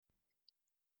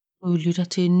Du lytter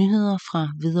til nyheder fra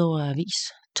Hvidovre Avis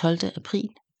 12. april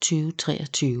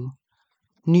 2023.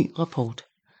 Ny rapport.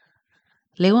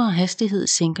 Lavere hastighed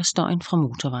sænker støjen fra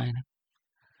motorvejene.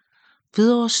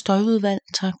 Hvidovres støjudvalg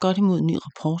tager godt imod ny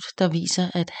rapport, der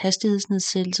viser, at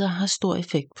hastighedsnedsættelser har stor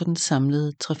effekt på den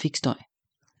samlede trafikstøj.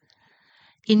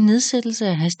 En nedsættelse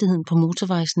af hastigheden på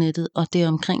motorvejsnettet og det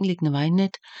omkringliggende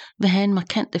vejnet vil have en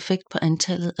markant effekt på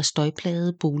antallet af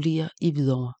støjplagede boliger i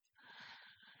Hvidovre.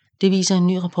 Det viser en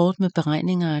ny rapport med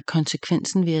beregninger af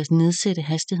konsekvensen ved at nedsætte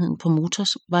hastigheden på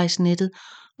motorvejsnettet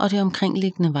og det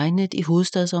omkringliggende vejnet i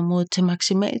hovedstadsområdet til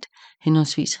maksimalt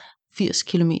henholdsvis 80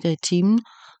 km i timen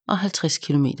og 50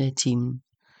 km i timen.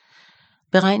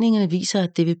 Beregningerne viser,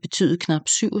 at det vil betyde knap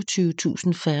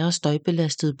 27.000 færre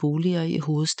støjbelastede boliger i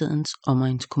hovedstadens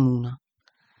omegnskommuner.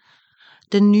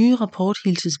 Den nye rapport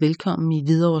hilses velkommen i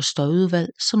Hvidovre Støjudvalg,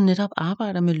 som netop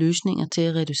arbejder med løsninger til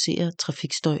at reducere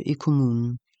trafikstøj i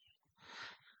kommunen.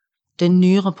 Den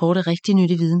nye rapport er rigtig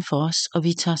nyttig viden for os, og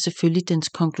vi tager selvfølgelig dens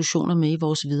konklusioner med i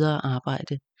vores videre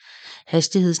arbejde.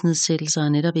 Hastighedsnedsættelser er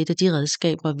netop et af de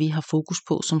redskaber, vi har fokus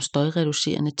på som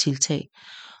støjreducerende tiltag,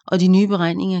 og de nye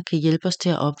beregninger kan hjælpe os til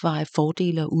at opveje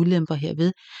fordele og ulemper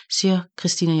herved, siger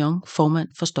Christina Jong, formand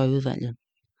for støjudvalget.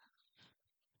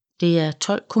 Det er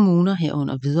 12 kommuner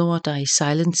herunder Hvidovre, der i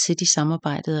Silent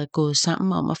City-samarbejdet er gået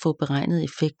sammen om at få beregnet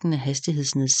effekten af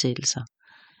hastighedsnedsættelser.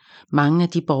 Mange af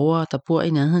de borgere, der bor i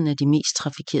nærheden af de mest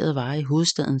trafikerede veje i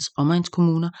hovedstadens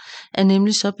omegnskommuner, er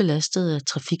nemlig så belastede af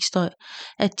trafikstøj,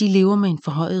 at de lever med en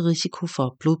forhøjet risiko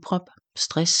for blodprop,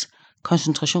 stress,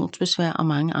 koncentrationsbesvær og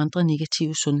mange andre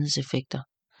negative sundhedseffekter.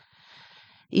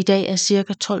 I dag er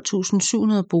ca.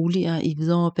 12.700 boliger i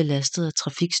Hvidovre belastet af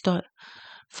trafikstøj.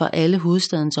 For alle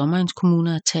hovedstadens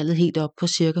omegnskommuner er tallet helt op på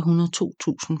ca.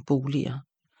 102.000 boliger.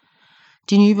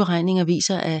 De nye beregninger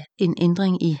viser, at en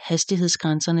ændring i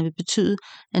hastighedsgrænserne vil betyde,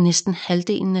 at næsten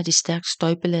halvdelen af de stærkt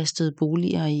støjbelastede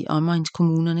boliger i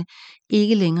omegnskommunerne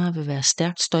ikke længere vil være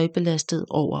stærkt støjbelastet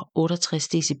over 68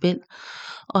 decibel,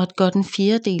 og at godt en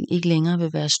fjerdedel ikke længere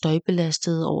vil være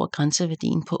støjbelastet over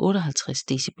grænseværdien på 58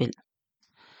 decibel.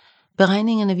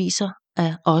 Beregningerne viser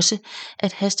også,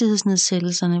 at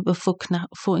hastighedsnedsættelserne vil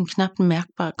få en knap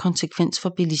mærkbar konsekvens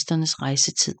for bilisternes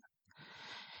rejsetid.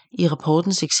 I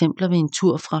rapportens eksempler vil en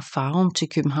tur fra Farum til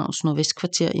Københavns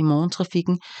nordvestkvarter i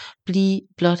morgentrafikken blive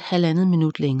blot 1,5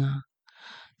 minut længere.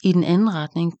 I den anden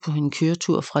retning på en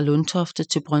køretur fra Lundtofte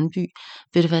til Brøndby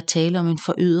vil det være tale om en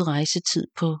forøget rejsetid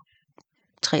på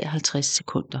 53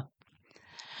 sekunder.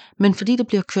 Men fordi der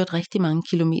bliver kørt rigtig mange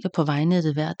kilometer på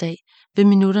vejnettet hver dag, vil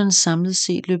minutterne samlet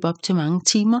set løbe op til mange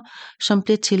timer, som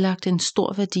bliver tillagt en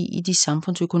stor værdi i de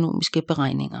samfundsøkonomiske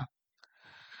beregninger.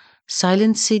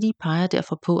 Silent City peger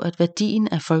derfor på, at værdien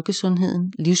af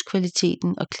folkesundheden,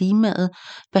 livskvaliteten og klimaet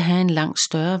vil have en langt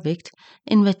større vægt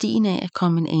end værdien af at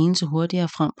komme en anelse hurtigere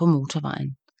frem på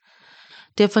motorvejen.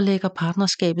 Derfor lægger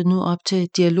partnerskabet nu op til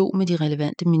dialog med de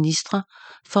relevante ministre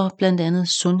for blandt andet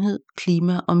sundhed,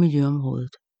 klima og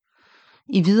miljøområdet.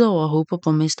 I Hvidovre håber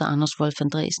borgmester Anders Wolf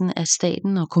Andresen, at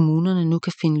staten og kommunerne nu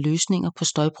kan finde løsninger på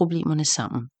støjproblemerne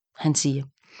sammen. Han siger: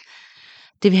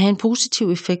 Det vil have en positiv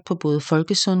effekt på både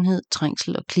folkesundhed,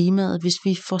 trængsel og klimaet, hvis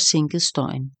vi får sænket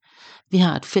støjen. Vi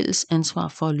har et fælles ansvar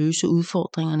for at løse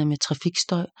udfordringerne med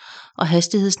trafikstøj, og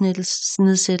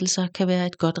hastighedsnedsættelser kan være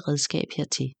et godt redskab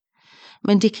hertil.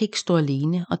 Men det kan ikke stå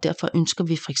alene, og derfor ønsker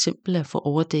vi for eksempel at få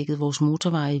overdækket vores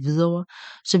motorveje i Hvidovre,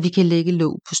 så vi kan lægge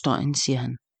låg på støjen, siger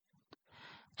han.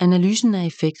 Analysen af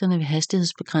effekterne ved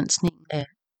hastighedsbegrænsning af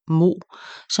MO,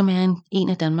 som er en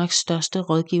af Danmarks største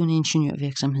rådgivende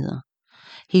ingeniørvirksomheder.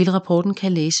 Hele rapporten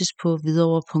kan læses på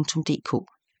hvidovre.dk.